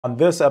On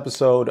this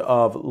episode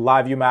of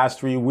LiveView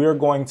Mastery, we're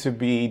going to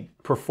be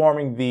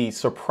performing the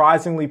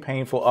surprisingly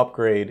painful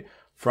upgrade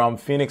from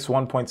Phoenix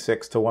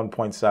 1.6 to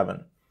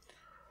 1.7.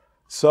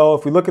 So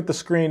if we look at the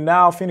screen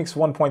now, Phoenix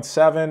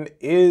 1.7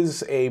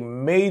 is a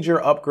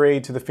major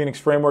upgrade to the Phoenix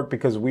framework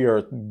because we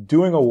are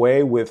doing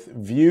away with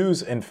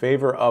views in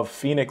favor of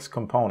Phoenix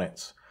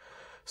components.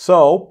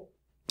 So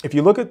if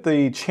you look at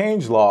the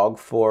changelog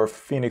for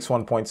Phoenix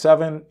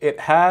 1.7, it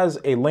has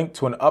a link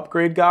to an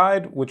upgrade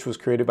guide, which was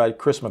created by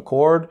Chris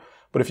McCord.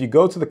 But if you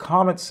go to the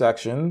comments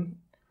section,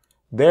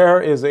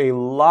 there is a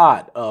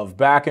lot of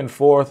back and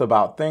forth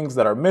about things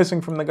that are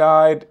missing from the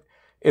guide.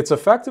 It's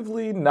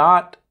effectively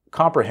not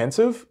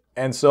comprehensive.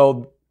 And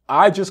so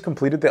I just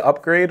completed the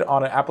upgrade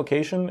on an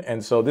application.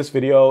 And so this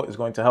video is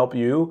going to help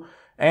you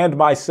and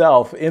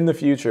myself in the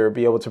future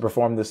be able to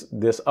perform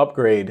this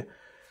upgrade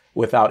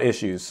without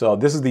issues. So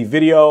this is the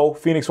video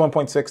Phoenix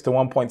 1.6 to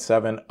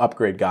 1.7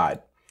 upgrade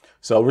guide.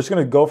 So we're just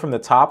going to go from the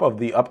top of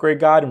the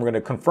upgrade guide and we're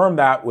going to confirm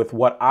that with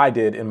what I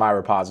did in my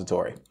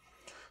repository.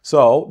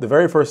 So the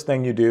very first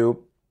thing you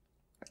do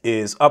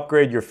is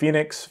upgrade your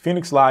Phoenix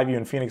LiveView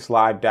and Phoenix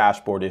Live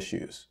dashboard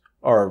issues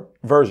or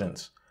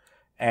versions.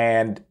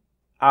 And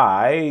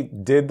I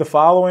did the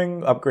following: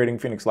 upgrading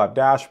Phoenix Live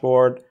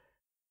dashboard,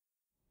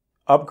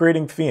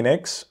 upgrading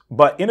Phoenix.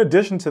 But in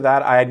addition to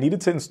that, I needed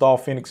to install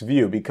Phoenix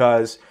View,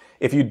 because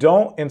if you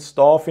don't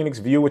install Phoenix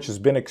View, which has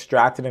been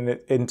extracted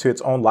into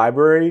its own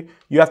library,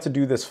 you have to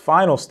do this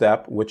final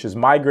step, which is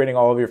migrating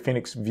all of your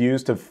Phoenix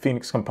views to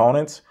Phoenix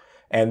components.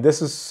 And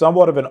this is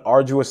somewhat of an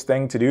arduous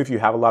thing to do if you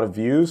have a lot of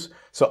views.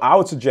 So I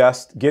would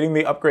suggest getting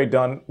the upgrade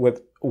done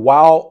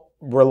while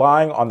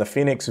relying on the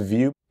Phoenix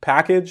View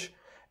package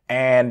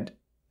and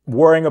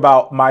worrying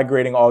about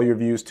migrating all your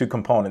views to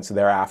components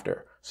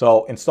thereafter.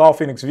 So install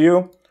Phoenix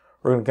View.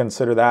 We're going to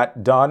consider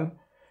that done.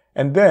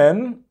 And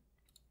then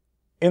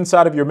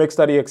inside of your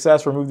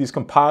mix.exs, remove these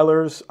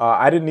compilers.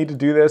 I didn't need to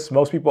do this.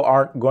 Most people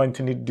aren't going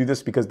to need to do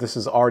this because this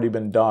has already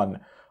been done.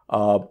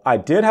 I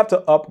did have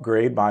to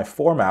upgrade my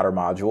formatter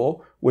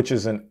module, which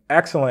is an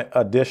excellent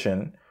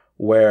addition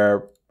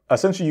where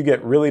essentially you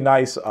get really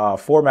nice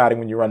formatting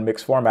when you run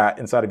mix format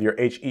inside of your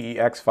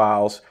HEEX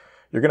files.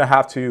 You're going to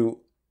have to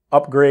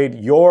upgrade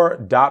your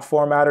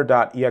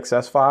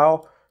 .formatter.exs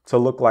file to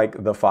look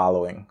like the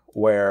following,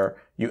 where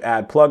you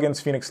add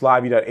plugins, Phoenix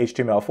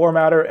LiveView.html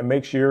formatter, and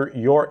make sure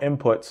your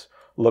inputs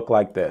look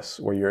like this,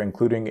 where you're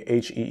including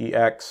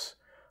HEEX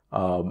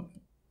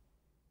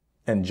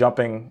and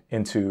jumping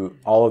into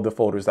all of the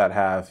folders that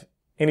have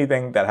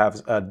anything that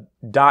has a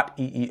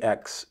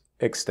 .eex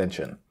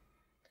extension.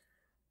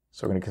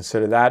 So we're going to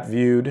consider that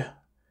viewed.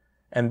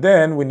 And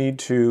then we need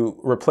to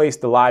replace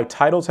the live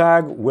title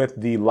tag with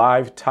the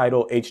live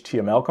title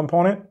HTML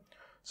component.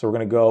 So we're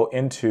going to go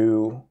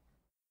into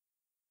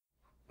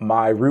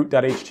my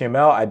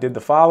root.html. I did the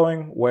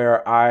following,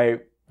 where I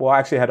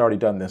actually had already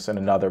done this in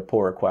another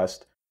pull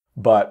request,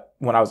 but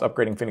when I was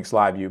upgrading Phoenix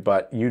LiveView.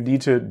 But you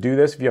need to do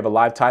this if you have a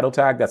live title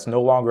tag that's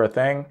no longer a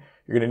thing.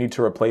 You're going to need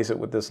to replace it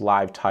with this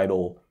live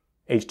title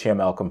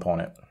HTML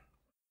component.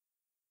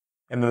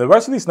 And then the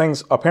rest of these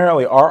things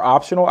apparently are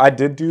optional. I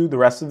did do the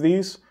rest of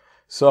these.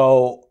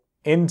 So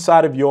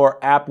inside of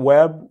your app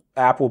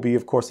will be,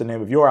 of course, the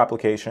name of your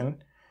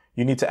application.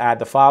 You need to add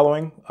the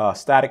following: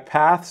 static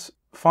paths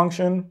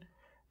function,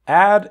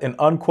 add an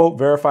unquote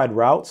verified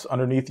routes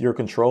underneath your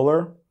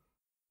controller,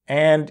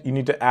 and you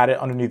need to add it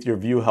underneath your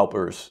view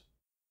helpers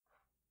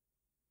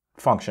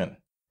function.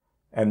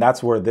 And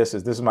that's where this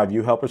is. This is my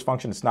view helpers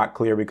function. It's not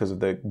clear because of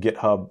the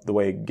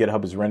way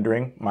GitHub is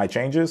rendering my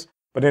changes.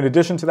 But in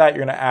addition to that,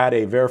 you're going to add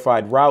a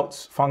verified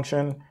routes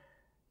function.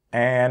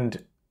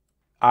 And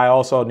I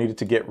also needed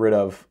to get rid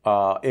of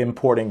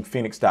importing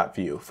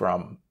phoenix.view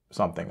from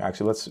something.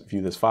 Actually, let's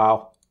view this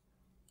file.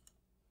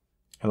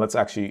 And let's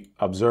actually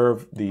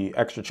observe the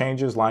extra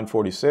changes, line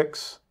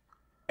 46.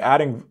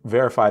 Adding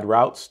verified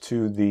routes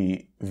to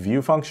the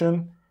view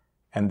function.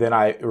 And then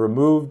I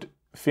removed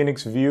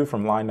Phoenix View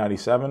from line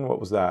 97. What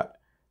was that?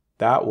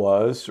 That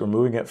was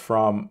removing it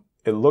from,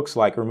 it looks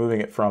like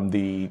removing it from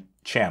the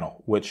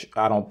channel, which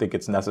I don't think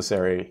it's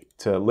necessary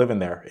to live in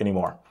there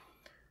anymore.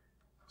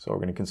 So we're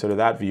going to consider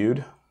that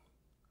viewed.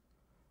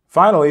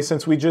 Finally,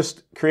 since we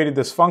just created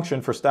this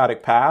function for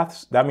static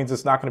paths, that means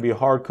it's not going to be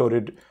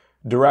hard-coded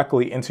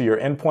directly into your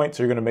endpoint.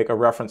 So you're going to make a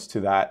reference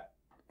to that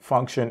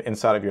function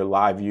inside of your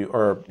LiveView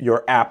or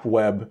your app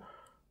web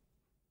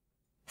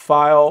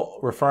file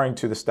referring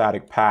to the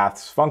static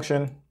paths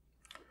function.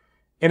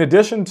 In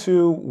addition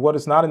to what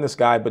is not in this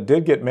guide but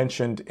did get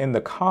mentioned in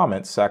the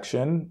comments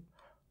section,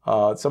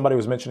 somebody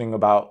was mentioning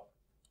about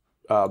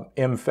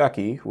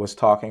Fecky was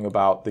talking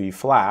about the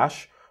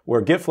flash,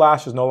 where get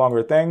flash is no longer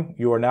a thing.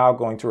 You are now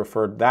going to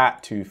refer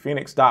that to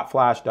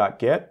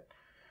phoenix.flash.get,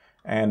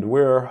 and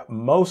we're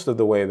most of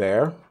the way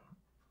there.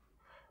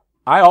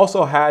 I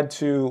also had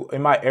to,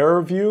 in my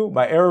error view,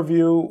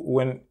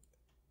 when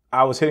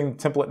I was hitting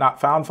template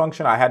not found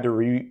function, I had to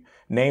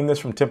rename this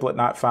from template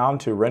not found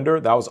to render.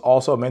 That was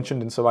also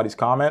mentioned in somebody's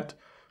comment.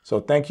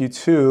 So thank you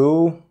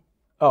to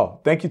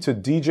Oh, thank you to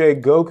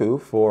DJ Goku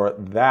for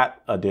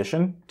that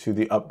addition to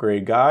the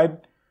upgrade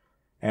guide.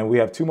 And we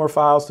have 2 more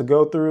files to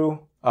go through.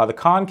 The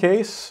con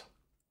case,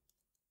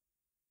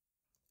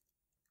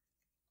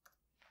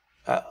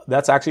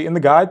 that's actually in the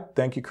guide.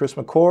 Thank you, Chris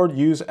McCord.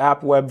 Use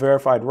app web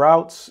verified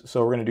routes.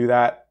 So we're going to do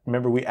that.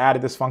 Remember, we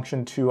added this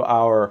function to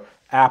our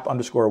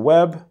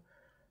app_web.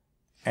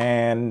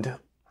 And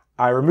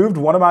I removed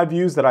one of my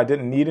views that I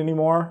didn't need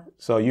anymore.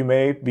 So you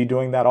may be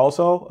doing that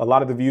also. A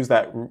lot of the views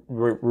that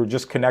were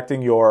just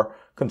connecting your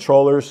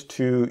controllers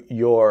to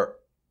your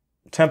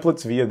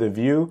templates via the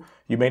view,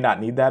 you may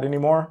not need that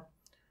anymore.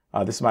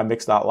 This is my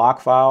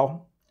mix.lock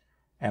file.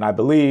 And I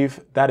believe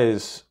that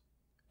is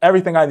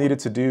everything I needed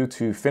to do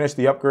to finish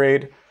the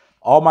upgrade.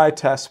 All my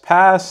tests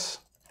pass.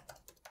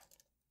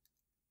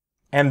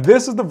 And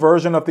this is the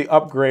version of the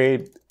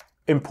upgrade.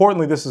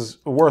 Importantly, this is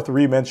worth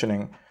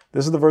re-mentioning.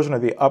 This is the version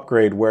of the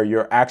upgrade where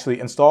you're actually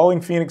installing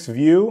Phoenix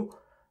View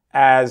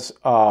as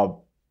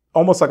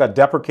almost like a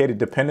deprecated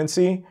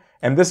dependency.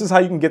 And this is how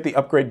you can get the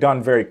upgrade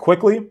done very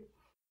quickly.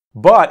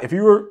 But if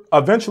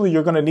eventually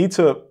you're going to need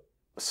to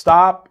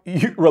stop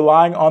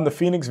relying on the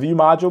Phoenix View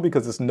module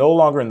because it's no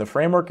longer in the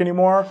framework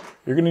anymore,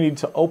 you're going to need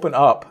to open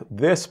up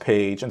this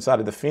page inside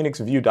of the Phoenix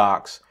View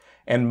docs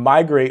and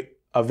migrate,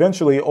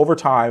 eventually over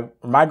time,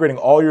 migrating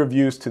all your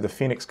views to the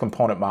Phoenix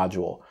component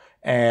module.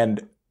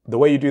 And the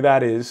way you do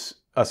that is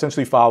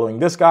essentially following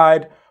this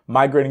guide,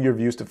 migrating your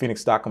views to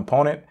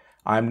Phoenix.component.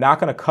 I'm not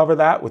going to cover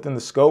that within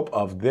the scope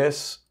of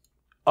this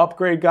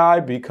upgrade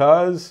guide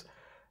because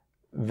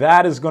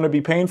that is going to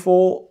be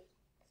painful.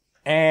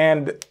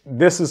 And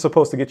this is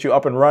supposed to get you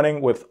up and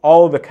running with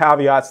all of the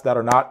caveats that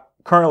are not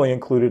currently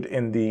included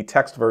in the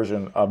text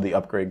version of the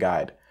upgrade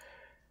guide.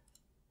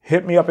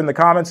 Hit me up in the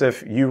comments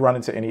if you run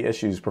into any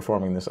issues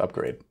performing this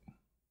upgrade.